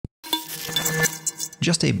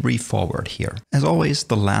just a brief foreword here. As always,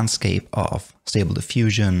 the landscape of Stable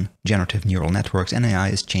Diffusion, generative neural networks, and AI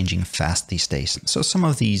is changing fast these days, so some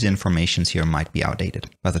of these informations here might be outdated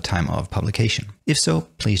by the time of publication. If so,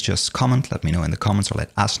 please just comment, let me know in the comments, or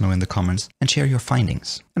let us know in the comments, and share your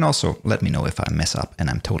findings. And also, let me know if I mess up and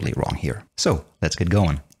I'm totally wrong here. So, let's get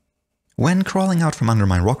going. When crawling out from under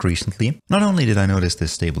my rock recently, not only did I notice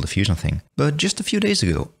this Stable Diffusion thing, but just a few days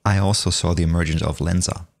ago, I also saw the emergence of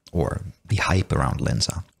Lensa, or the hype around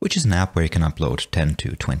Lensa, which is an app where you can upload 10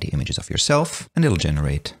 to 20 images of yourself, and it'll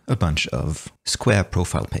generate a bunch of square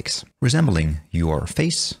profile pics, resembling your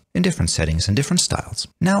face in different settings and different styles.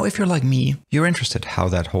 Now, if you're like me, you're interested how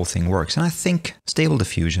that whole thing works, and I think Stable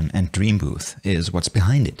Diffusion and Dreambooth is what's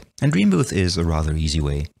behind it. And Dreambooth is a rather easy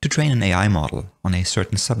way to train an AI model on a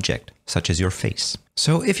certain subject, such as your face.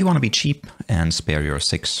 So if you want to be cheap and spare your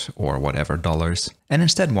 $6 or whatever dollars, and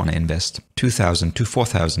instead want to invest $2,000 to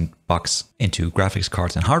 $4,000 into graphics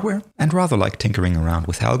cards and hardware, and rather like tinkering around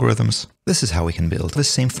with algorithms, this is how we can build the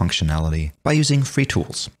same functionality by using free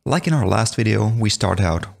tools. Like in our last video, we start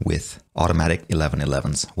out with Automatic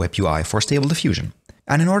 1111's WebUI for Stable Diffusion.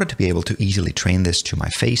 And in order to be able to easily train this to my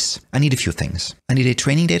face, I need a few things. I need a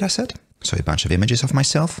training dataset, so a bunch of images of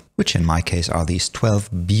myself, which in my case are these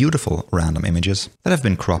 12 beautiful random images that have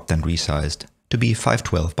been cropped and resized to be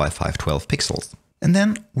 512 by 512 pixels. And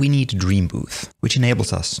then we need Dreambooth, which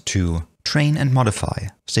enables us to train and modify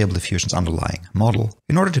Stable Diffusion's underlying model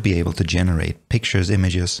in order to be able to generate pictures,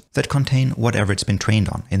 images that contain whatever it's been trained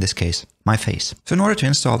on, in this case, my face. So in order to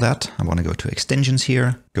install that, I want to go to Extensions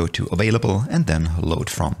here, go to Available, and then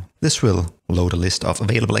Load From. This will load a list of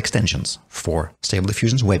available extensions for Stable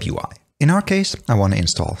Diffusion's WebUI. In our case, I want to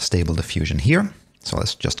install Stable Diffusion here. So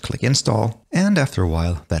let's just click Install, and after a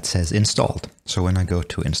while that says Installed. So when I go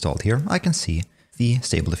to Installed here, I can see the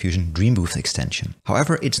Stable Diffusion Dreambooth extension.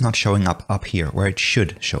 However, it's not showing up here where it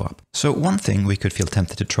should show up. So one thing we could feel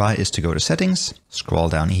tempted to try is to go to Settings, scroll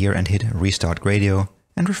down here and hit Restart Gradio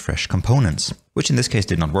and Refresh Components, which in this case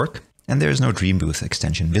did not work. And there is no Dreambooth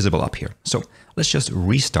extension visible up here. So let's just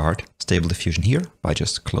restart Stable Diffusion here by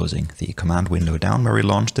just closing the command window down where we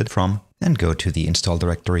launched it from, and go to the install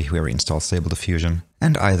directory where we installed Stable Diffusion,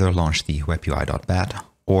 and either launch the webui.bat,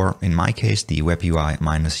 or in my case, the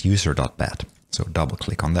webui-user.bat. So double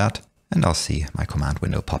click on that, and I'll see my command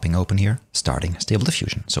window popping open here, starting Stable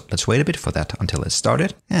Diffusion. So let's wait a bit for that until it's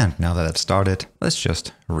started. And now that it's started, let's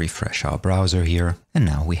just refresh our browser here. And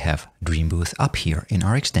now we have Dreambooth up here in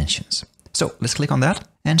our extensions. So let's click on that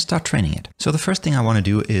and start training it. So the first thing I want to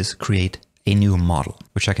do is create a new model,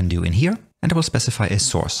 which I can do in here. And I will specify a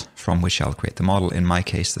source from which I'll create the model. In my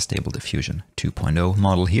case, the Stable Diffusion 2.0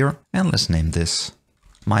 model here. And let's name this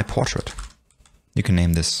My Portrait. You can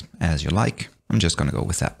name this as you like. I'm just going to go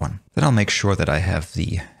with that one. Then I'll make sure that I have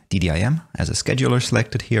the DDIM as a scheduler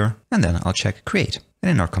selected here, and then I'll check Create. And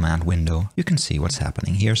in our command window, you can see what's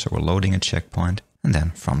happening here. So we're loading a checkpoint, and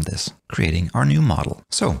then from this, creating our new model.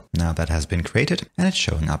 So now that has been created, and it's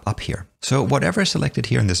showing up here. So whatever is selected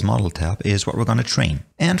here in this model tab is what we're going to train.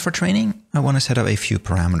 And for training, I want to set up a few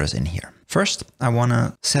parameters in here. First, I want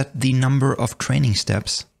to set the number of training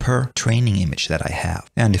steps per training image that I have.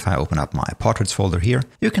 And if I open up my portraits folder here,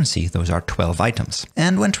 you can see those are 12 items.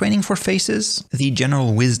 And when training for faces, the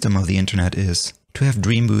general wisdom of the internet is to have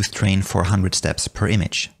Dreambooth train for 100 steps per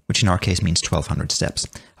image, which in our case means 1200 steps.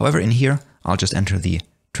 However, in here, I'll just enter the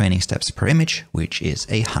training steps per image, which is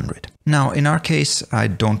 100. Now, in our case, I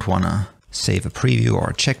don't want to save a preview or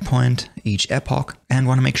a checkpoint each epoch, and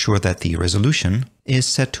want to make sure that the resolution is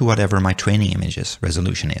set to whatever my training image's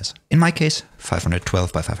resolution is. In my case,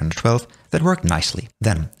 512 by 512, that worked nicely.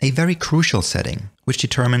 Then, a very crucial setting, which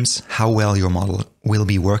determines how well your model will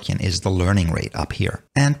be working, is the learning rate up here.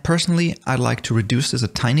 And personally, I'd like to reduce this a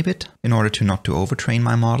tiny bit in order to not to overtrain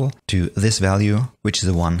my model to this value, which is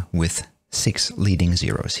the one with 6 leading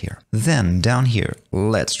zeros here. Then down here,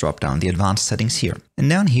 let's drop down the advanced settings here. And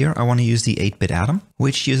down here, I want to use the 8-bit Atom,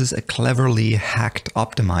 which uses a cleverly hacked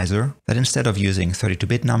optimizer that instead of using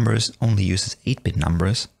 32-bit numbers, only uses 8-bit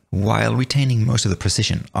numbers, while retaining most of the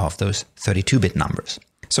precision of those 32-bit numbers.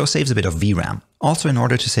 So saves a bit of VRAM. Also, in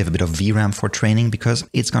order to save a bit of VRAM for training, because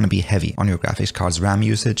it's going to be heavy on your graphics card's RAM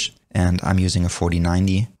usage, and I'm using a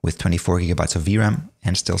 4090 with 24 gigabytes of VRAM,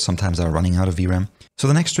 and still sometimes I'm running out of VRAM. So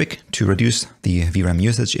the next trick to reduce the VRAM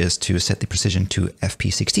usage is to set the precision to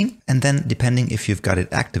FP16, and then depending if you've got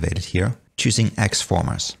it activated here, choosing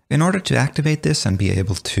xformers. In order to activate this and be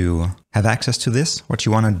able to have access to this, what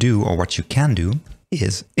you want to do, or what you can do,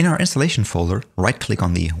 is in our installation folder, right-click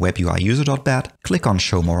on the WebUI user.bat, click on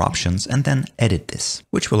Show More Options, and then edit this,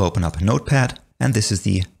 which will open up a notepad, and this is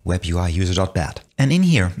the WebUI user.bat. And in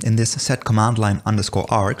here, in this set command line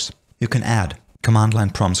 _args, you can add command line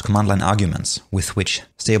prompts, command line arguments with which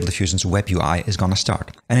Stable Diffusion's WebUI is going to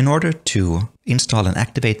start. And in order to install and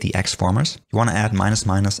activate the xformers, you want to add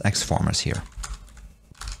 ---- xformers here.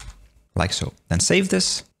 Like so. Then save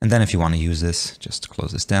this, and then if you want to use this, just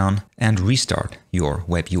close this down and restart your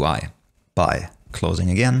WebUI by closing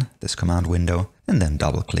again this command window and then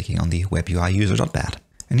double-clicking on the WebUI user.bat.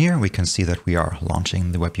 And here we can see that we are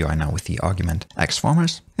launching the WebUI now with the argument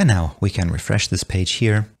xformers. And now we can refresh this page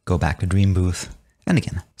here, go back to Dreambooth, and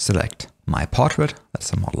again select my portrait,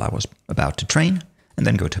 that's the model I was about to train, and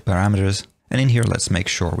then go to parameters. And in here, let's make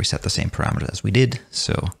sure we set the same parameters as we did.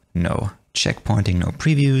 So no checkpointing, no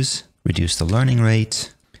previews. Reduce the learning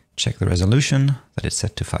rate, check the resolution, that it's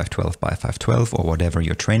set to 512 by 512 or whatever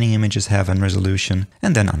your training images have in resolution.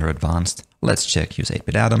 And then under advanced, let's check use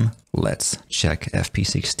 8-bit Atom, let's check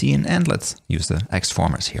FP16, and let's use the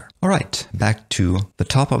xformers here. All right, back to the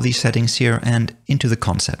top of these settings here and into the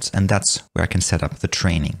concepts. And that's where I can set up the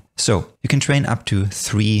training. So you can train up to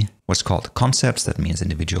 3 what's called concepts. That means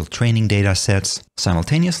individual training data sets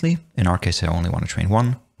simultaneously. In our case, I only want to train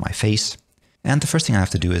one, my face. And the first thing I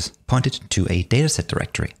have to do is point it to a dataset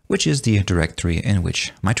directory, which is the directory in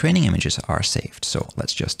which my training images are saved. So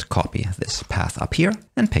let's just copy this path up here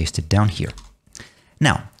and paste it down here.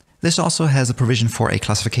 Now, this also has a provision for a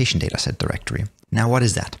classification dataset directory. Now, what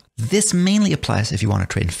is that? This mainly applies if you want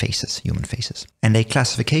to train faces, human faces. And a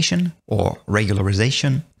classification or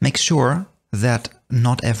regularization makes sure that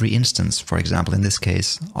not every instance, for example, in this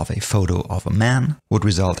case, of a photo of a man would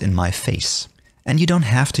result in my face. And you don't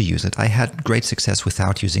have to use it. I had great success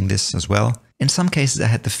without using this as well. In some cases, I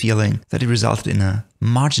had the feeling that it resulted in a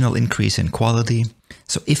marginal increase in quality.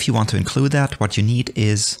 So if you want to include that, what you need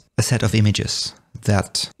is a set of images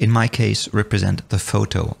that, in my case, represent the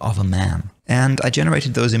photo of a man. And I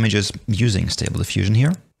generated those images using Stable Diffusion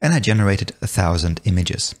here. And I generated 1,000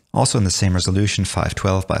 images. Also in the same resolution,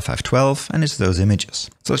 512 by 512, and it's those images.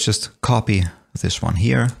 So let's just copy this one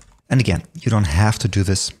here. And again, you don't have to do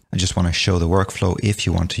this. I just want to show the workflow if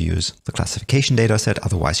you want to use the classification dataset.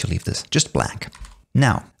 Otherwise, you leave this just blank.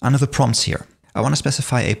 Now, under the prompts here, I want to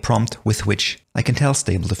specify a prompt with which I can tell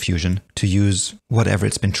Stable Diffusion to use whatever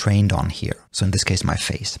it's been trained on here. So in this case, my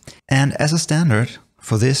face. And as a standard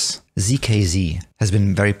for this, ZKZ has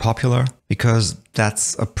been very popular because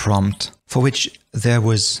that's a prompt for which there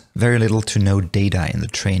was very little to no data in the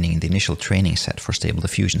training, in the initial training set for Stable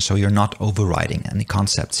Diffusion. So you're not overriding any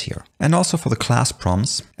concepts here. And also for the class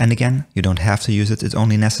prompts. And again, you don't have to use it. It's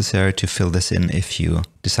only necessary to fill this in if you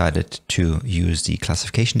decided to use the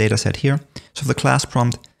classification dataset here. So for the class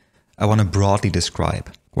prompt, I want to broadly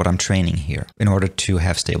describe what I'm training here in order to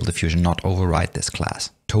have Stable Diffusion not override this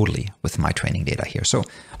class totally with my training data here. So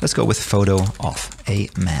let's go with photo of a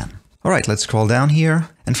man. All right, let's scroll down here.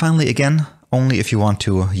 And finally, again, only if you want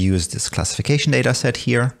to use this classification data set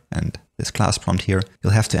here and this class prompt here,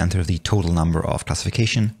 you'll have to enter the total number of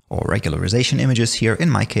classification or regularization images here. In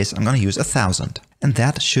my case, I'm going to use 1,000. And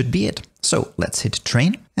that should be it. So let's hit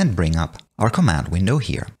train and bring up our command window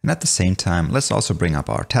here. And at the same time, let's also bring up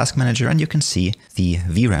our task manager, and you can see the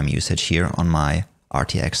VRAM usage here on my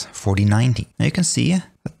RTX 4090. Now you can see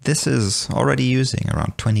that this is already using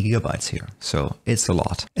around 20 gigabytes here, so it's a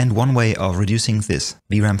lot. And one way of reducing this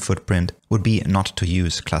VRAM footprint would be not to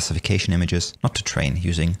use classification images, not to train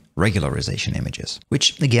using regularization images,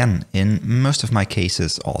 which again, in most of my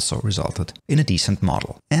cases also resulted in a decent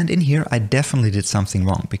model. And in here, I definitely did something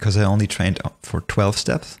wrong because I only trained for 12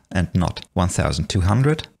 steps and not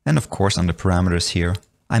 1,200. And of course, under parameters here,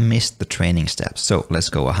 I missed the training steps. So let's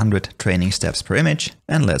go 100 training steps per image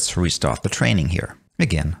and let's restart the training here.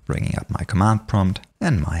 Again, bringing up my command prompt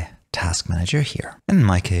and my task manager here. And in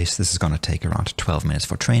my case, this is going to take around 12 minutes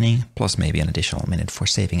for training, plus maybe an additional minute for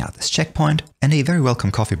saving out this checkpoint. And a very welcome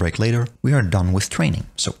coffee break later, we are done with training.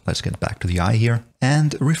 So let's get back to the eye here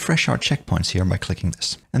and refresh our checkpoints here by clicking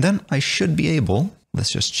this. And then I should be able,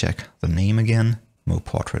 let's just check the name again,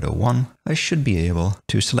 MoPortrait 01. I should be able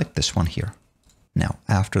to select this one here. Now,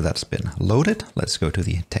 after that's been loaded, let's go to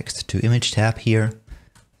the text to image tab here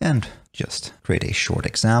and just create a short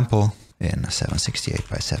example in 768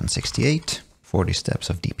 by 768, 40 steps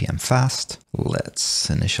of DPM fast. Let's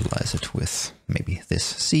initialize it with maybe this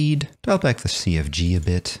seed, dial back the CFG a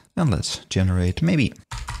bit, and let's generate maybe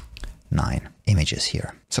 9 images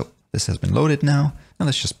here. So this has been loaded now, and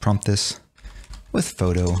let's just prompt this with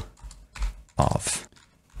photo of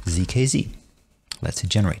ZKZ. Let's hit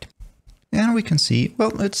generate. And we can see,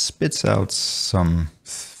 well, it spits out some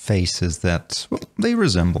faces that, well, they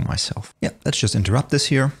resemble myself. Yeah, let's just interrupt this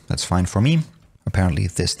here. That's fine for me. Apparently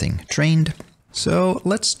this thing trained. So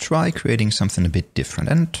let's try creating something a bit different.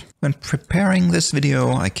 And when preparing this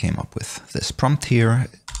video, I came up with this prompt here.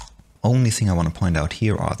 Only thing I want to point out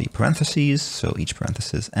here are the parentheses. So each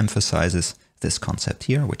parenthesis emphasizes this concept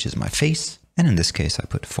here, which is my face. And in this case, I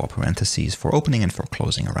put 4 parentheses for opening and for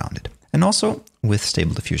closing around it. And also with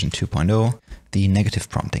Stable Diffusion 2.0, the negative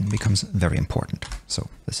prompting becomes very important. So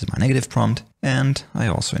this is my negative prompt. And I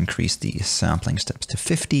also increased the sampling steps to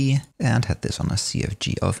 50 and had this on a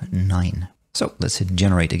CFG of 9. So let's hit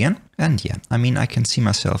generate again. And yeah, I mean, I can see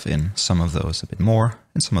myself in some of those a bit more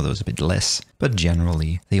and some of those a bit less, but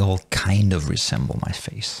generally they all kind of resemble my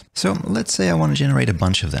face. So let's say I want to generate a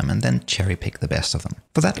bunch of them and then cherry pick the best of them.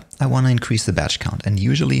 For that, I want to increase the batch count, and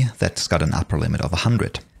usually that's got an upper limit of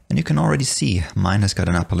 100. And you can already see mine has got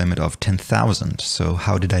an upper limit of 10,000. So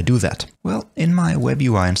how did I do that? Well, in my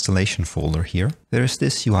WebUI installation folder here, there is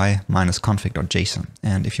this UI-config.json.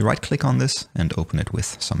 And if you right click on this and open it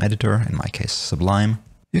with some editor, in my case Sublime,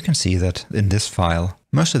 you can see that in this file,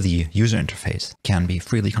 most of the user interface can be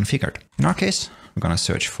freely configured. In our case, we're going to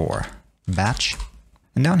search for batch.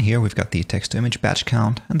 And down here, we've got the text-to-image batch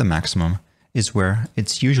count, and the maximum is where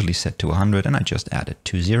it's usually set to 100, and I just added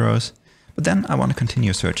 2 zeros. But then I want to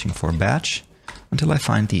continue searching for batch until I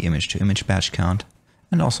find the image-to-image batch count,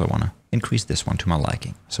 and also want to increase this one to my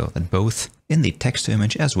liking, so that both in the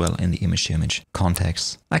text-to-image as well in the image-to-image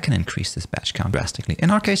contexts, I can increase this batch count drastically. In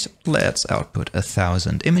our case, let's output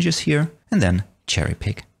 1,000 images here, and then cherry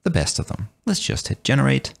pick the best of them. Let's just hit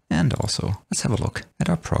generate, and also let's have a look at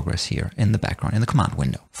our progress here in the background in the command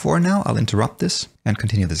window. For now, I'll interrupt this and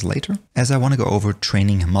continue this later, as I want to go over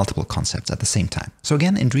training multiple concepts at the same time. So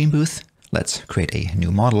again, in Dreambooth, let's create a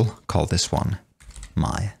new model, call this one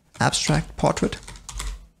my abstract portrait.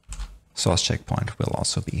 Source checkpoint will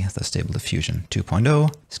also be the Stable Diffusion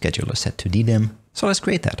 2.0, scheduler set to DDIM. So let's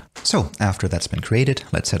create that. So after that's been created,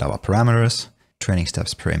 let's set our parameters. Training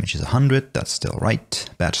steps per image is 100, that's still right.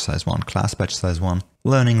 Batch size 1, class batch size 1.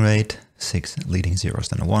 Learning rate, 6 leading zeros,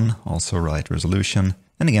 then a 1, also right. Resolution.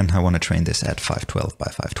 And again, I want to train this at 512 by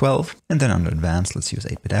 512. And then under advanced, let's use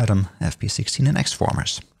 8-bit Atom, FP16 and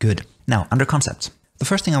xformers. Good. Now, under concepts. The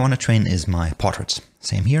first thing I want to train is my portraits.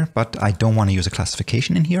 Same here, but I don't want to use a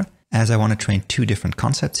classification in here, as I want to train 2 different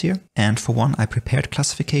concepts here. And for one, I prepared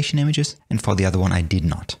classification images, and for the other one, I did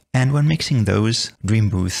not. And when mixing those,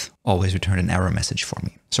 Dreambooth always returned an error message for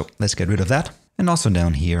me. So let's get rid of that. And also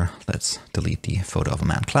down here, let's delete the photo of a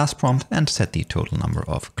man class prompt and set the total number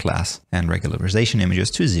of class and regularization images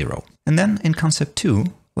to 0. And then in concept 2,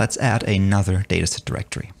 let's add another dataset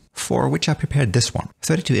directory, for which I prepared this one,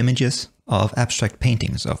 32 images of abstract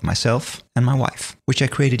paintings of myself and my wife, which I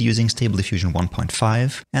created using Stable Diffusion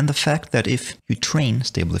 1.5, and the fact that if you train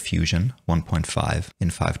Stable Diffusion 1.5 in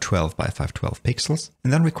 512 by 512 pixels,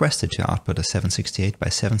 and then request it to output a 768 by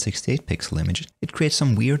 768 pixel image, it creates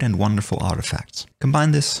some weird and wonderful artifacts.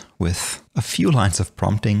 Combine this with a few lines of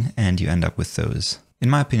prompting, and you end up with those, in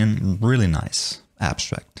my opinion, really nice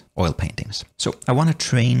abstract oil paintings. So I want to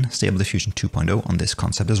train Stable Diffusion 2.0 on this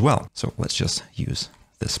concept as well. So let's just use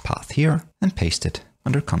this path here and paste it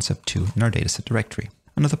under concept 2 in our dataset directory.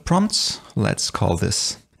 Under the prompts, let's call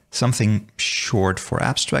this something short for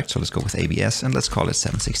abstract. So let's go with ABS and let's call it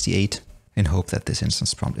 768 in hope that this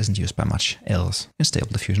instance prompt isn't used by much else in Stable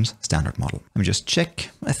Diffusion's standard model. Let me just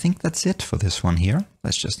check. I think that's it for this one here.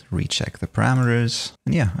 Let's just recheck the parameters.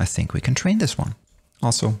 And yeah, I think we can train this one.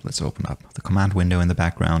 Also, let's open up the command window in the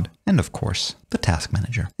background and of course the task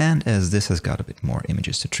manager. And as this has got a bit more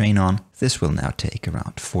images to train on, this will now take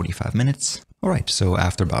around 45 minutes. Alright, so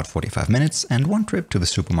after about 45 minutes and one trip to the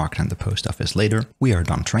supermarket and the post office later, we are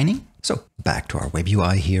done training. So back to our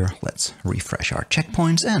WebUI here, let's refresh our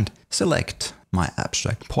checkpoints and select my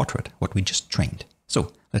abstract portrait, what we just trained.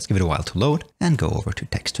 So let's give it a while to load and go over to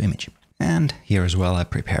text to image. And here as well I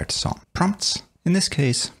prepared some prompts. In this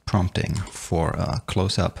case, prompting for a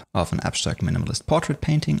close-up of an abstract minimalist portrait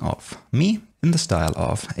painting of me in the style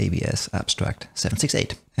of ABS Abstract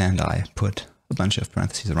 768. And I put a bunch of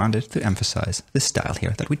parentheses around it to emphasize this style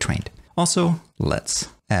here that we trained. Also, let's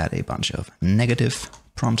add a bunch of negative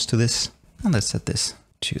prompts to this. And let's set this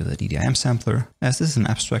to the DDIM sampler. As this is an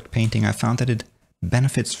abstract painting, I found that it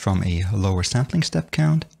benefits from a lower sampling step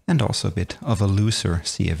count and also a bit of a looser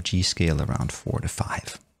CFG scale around 4 to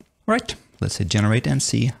 5. All right. Let's hit generate and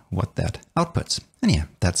see what that outputs. And yeah,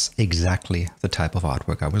 that's exactly the type of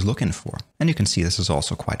artwork I was looking for. And you can see this is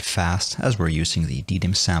also quite fast as we're using the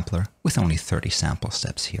DDIM sampler with only 30 sample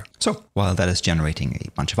steps here. So while that is generating a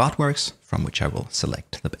bunch of artworks from which I will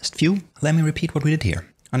select the best few, let me repeat what we did here.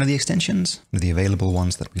 Under the extensions, the available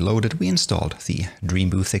ones that we loaded, we installed the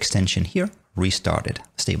Dreambooth extension here, restarted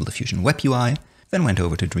Stable Diffusion WebUI, then went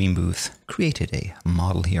over to Dreambooth, created a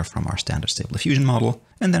model here from our standard Stable Diffusion model,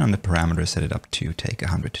 and then on the parameters set it up to take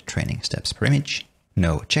 100 training steps per image.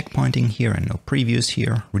 No checkpointing here and no previews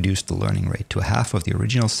here, reduced the learning rate to half of the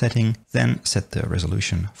original setting, then set the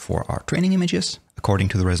resolution for our training images according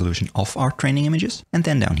to the resolution of our training images. And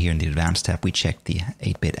then down here in the advanced tab, we checked the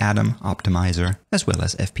 8-bit Atom optimizer, as well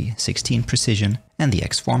as FP16 precision and the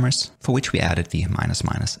xformers, for which we added the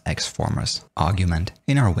 --xformers argument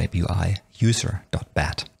in our WebUI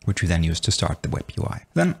user.bat, which we then used to start the WebUI.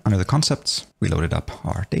 Then under the concepts, we loaded up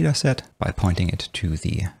our dataset by pointing it to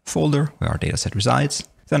the folder where our dataset resides.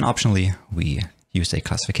 Then optionally, we used a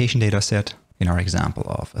classification dataset in our example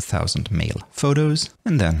of 1,000 male photos,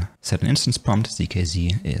 and then set an instance prompt.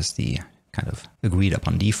 ZKZ is the kind of agreed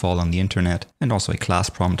upon default on the internet, and also a class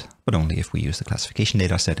prompt, but only if we use the classification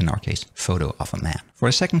dataset, in our case, photo of a man. For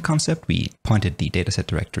a second concept, we pointed the dataset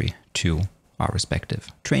directory to our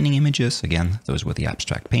respective training images. Again, those were the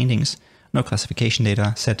abstract paintings. No classification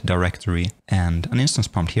data set directory, and an instance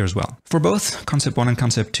prompt here as well. For both concept 1 and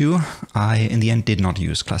concept 2, I in the end did not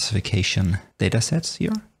use classification datasets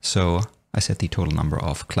here. So I set the total number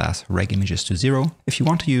of class reg images to 0. If you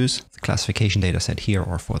want to use the classification dataset here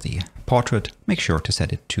or for the portrait, make sure to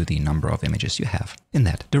set it to the number of images you have in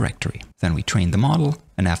that directory. Then we trained the model,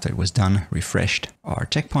 and after it was done, refreshed our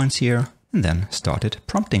checkpoints here, and then started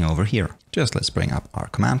prompting over here. Just let's bring up our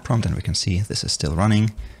command prompt, and we can see this is still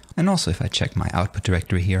running. And also if I check my output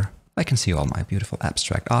directory here, I can see all my beautiful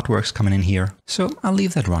abstract artworks coming in here. So I'll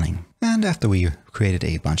leave that running. And after we created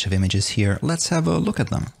a bunch of images here, let's have a look at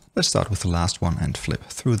them. Let's start with the last one and flip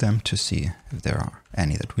through them to see if there are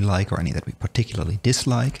any that we like or any that we particularly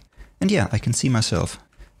dislike. And yeah, I can see myself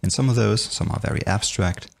in some of those. Some are very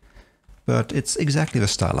abstract, but it's exactly the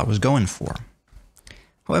style I was going for.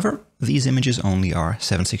 However, these images only are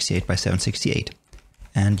 768 by 768.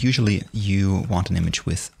 And usually you want an image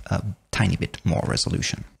with a tiny bit more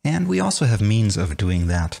resolution. And we also have means of doing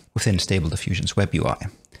that within Stable Diffusion's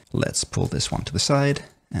WebUI. Let's pull this one to the side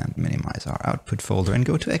and minimize our output folder and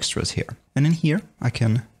go to extras here. And in here, I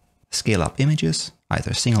can scale up images,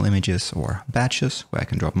 either single images or batches, where I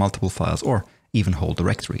can drop multiple files or even whole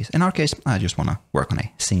directories. In our case, I just want to work on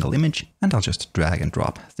a single image, and I'll just drag and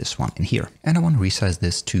drop this one in here. And I want to resize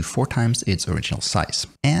this to 4 times its original size.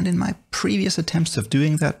 And in my previous attempts of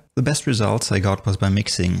doing that, the best results I got was by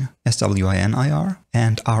mixing SWIN-IR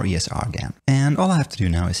and RESR-GAN. And all I have to do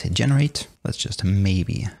now is hit generate. Let's just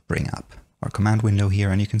maybe bring up our command window here,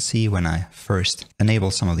 and you can see when I first enable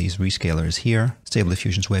some of these rescalers here, Stable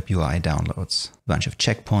Diffusion's WebUI downloads a bunch of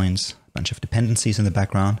checkpoints, a bunch of dependencies in the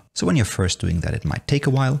background. So when you're first doing that, it might take a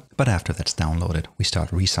while, but after that's downloaded, we start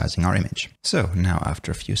resizing our image. So now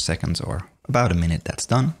after a few seconds or about a minute, that's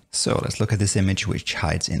done. So let's look at this image, which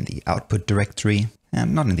hides in the output directory,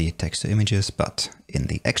 and not in the text to images, but in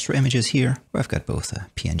the extra images here, where I've got both a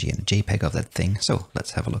PNG and a JPEG of that thing. So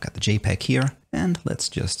let's have a look at the JPEG here, and let's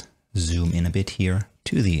just zoom in a bit here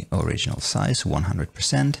to the original size,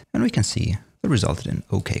 100%, and we can see that resulted in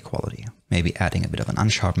okay quality. Maybe adding a bit of an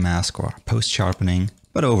unsharp mask or post-sharpening,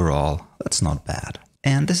 but overall, that's not bad.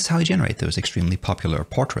 And this is how you generate those extremely popular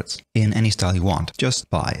portraits in any style you want, just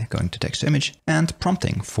by going to text to image and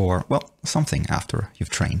prompting for, well, something after you've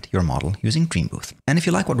trained your model using Dreambooth. And if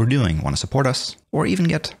you like what we're doing, want to support us, or even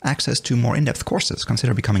get access to more in-depth courses,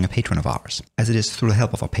 consider becoming a patron of ours, as it is through the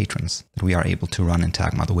help of our patrons that we are able to run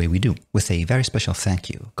Intagma the way we do. With a very special thank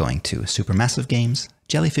you going to Supermassive Games,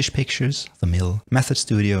 Jellyfish Pictures, The Mill, Method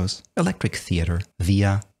Studios, Electric Theater,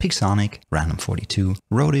 Via, Pixonic, Random42,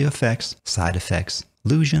 Rodeo Effects, Side Effects,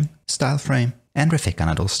 Lusion, Styleframe, and Refik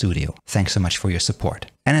Anadol Studio. Thanks so much for your support.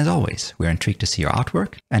 And as always, we're intrigued to see your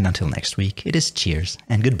artwork, and until next week, it is cheers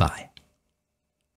and goodbye.